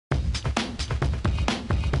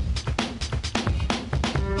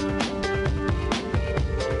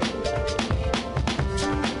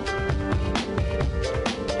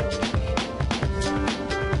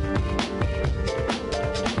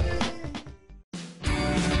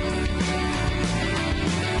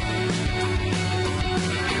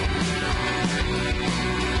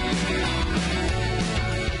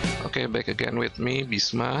back again with me,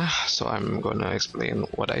 Bisma. So I'm gonna explain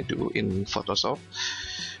what I do in Photoshop.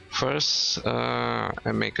 First,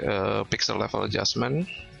 I make a pixel level adjustment.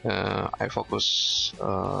 I focus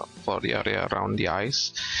for the area around the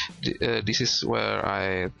eyes. This is where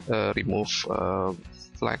I remove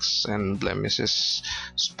flecks and blemishes,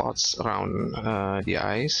 spots around the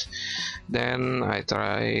eyes. Then I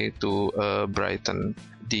try to brighten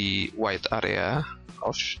the white area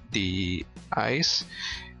of the eyes.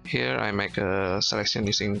 Here I make a selection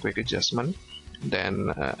using quick adjustment.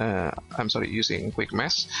 Then using quick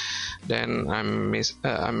mesh. Then I'm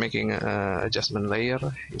making an adjustment layer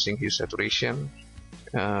using hue saturation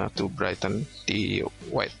to brighten the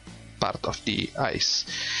white part of the eyes.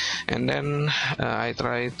 And then I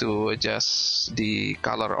try to adjust the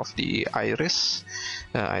color of the iris.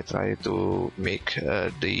 I try to make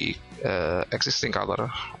the existing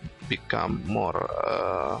color become more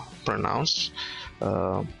pronounced,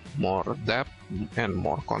 more depth and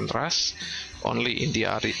more contrast only in the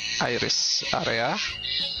iris area.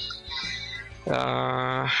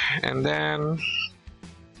 And then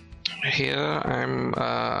here I'm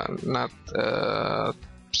not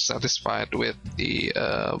satisfied with the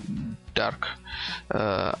dark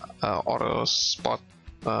or spot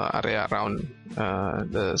area around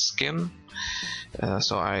the skin.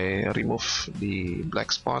 So I remove the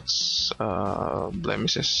black spots,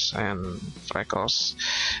 blemishes and freckles,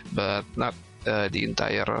 but not the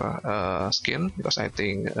entire skin, because I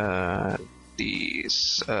think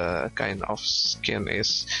this kind of skin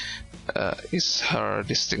is her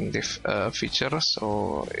distinctive feature,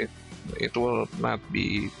 so it will not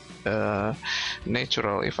be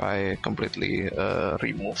natural if I completely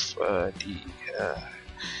remove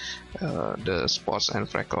the spots and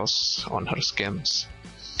freckles on her skins.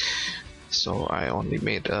 So I only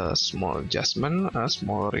made a small adjustment, a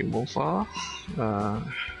small removal,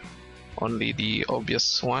 only the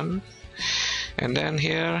obvious one. And then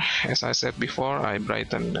here, as I said before, I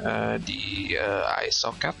brighten the eye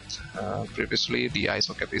socket. Previously the eye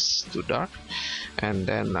socket is too dark, and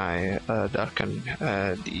then I darken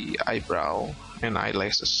the eyebrow and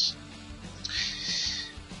eyelashes.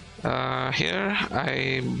 Here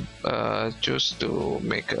I choose to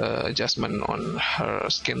make adjustment on her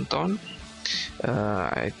skin tone.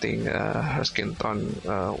 I think her skin tone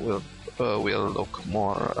will look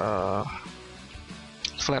more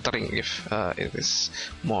flattering if it is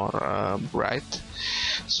more bright.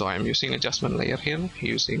 So I'm using adjustment layer here,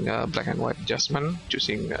 using black and white adjustment,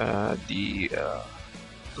 choosing the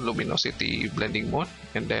luminosity blending mode,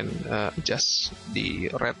 and then adjust the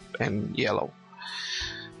red and yellow.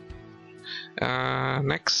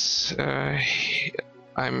 Next, I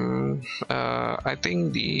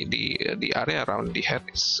think the area around the head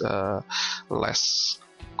is less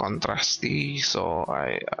contrasty, so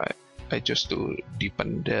I choose to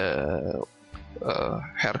deepen the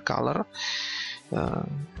hair color,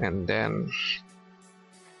 and then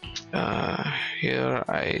here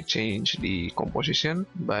I change the composition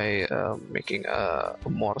by making a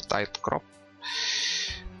more tight crop,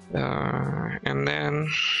 and then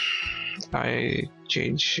I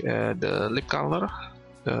change the lip color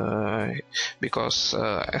because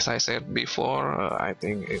as I said before, I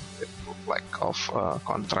think it lack of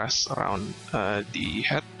contrast around the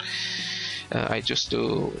head. I choose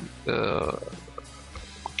to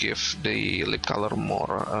give the lip color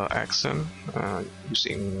more accent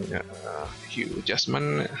using hue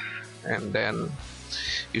adjustment, and then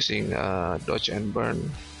using dodge and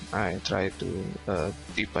burn I try to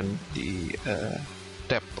deepen the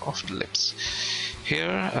depth of the lips.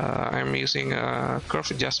 Here I'm using a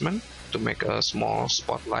curve adjustment to make a small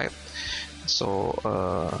spotlight, so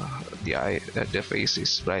the face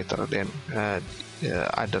is brighter than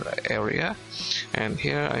the other area. And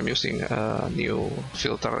here I'm using a new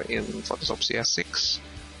filter in Photoshop CS6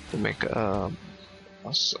 to make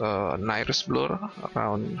an iris blur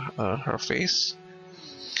around her face.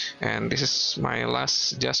 And this is my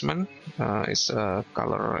last adjustment. It's a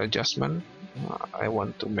color adjustment. I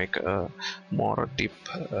want to make a more deep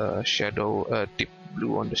shadow, deep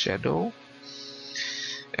blue on the shadow.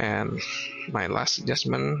 And my last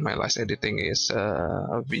adjustment, my last editing is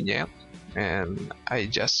a vignette, and I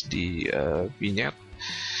adjust the vignette,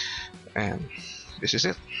 and this is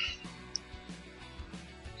it.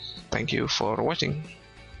 Thank you for watching.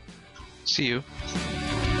 See you.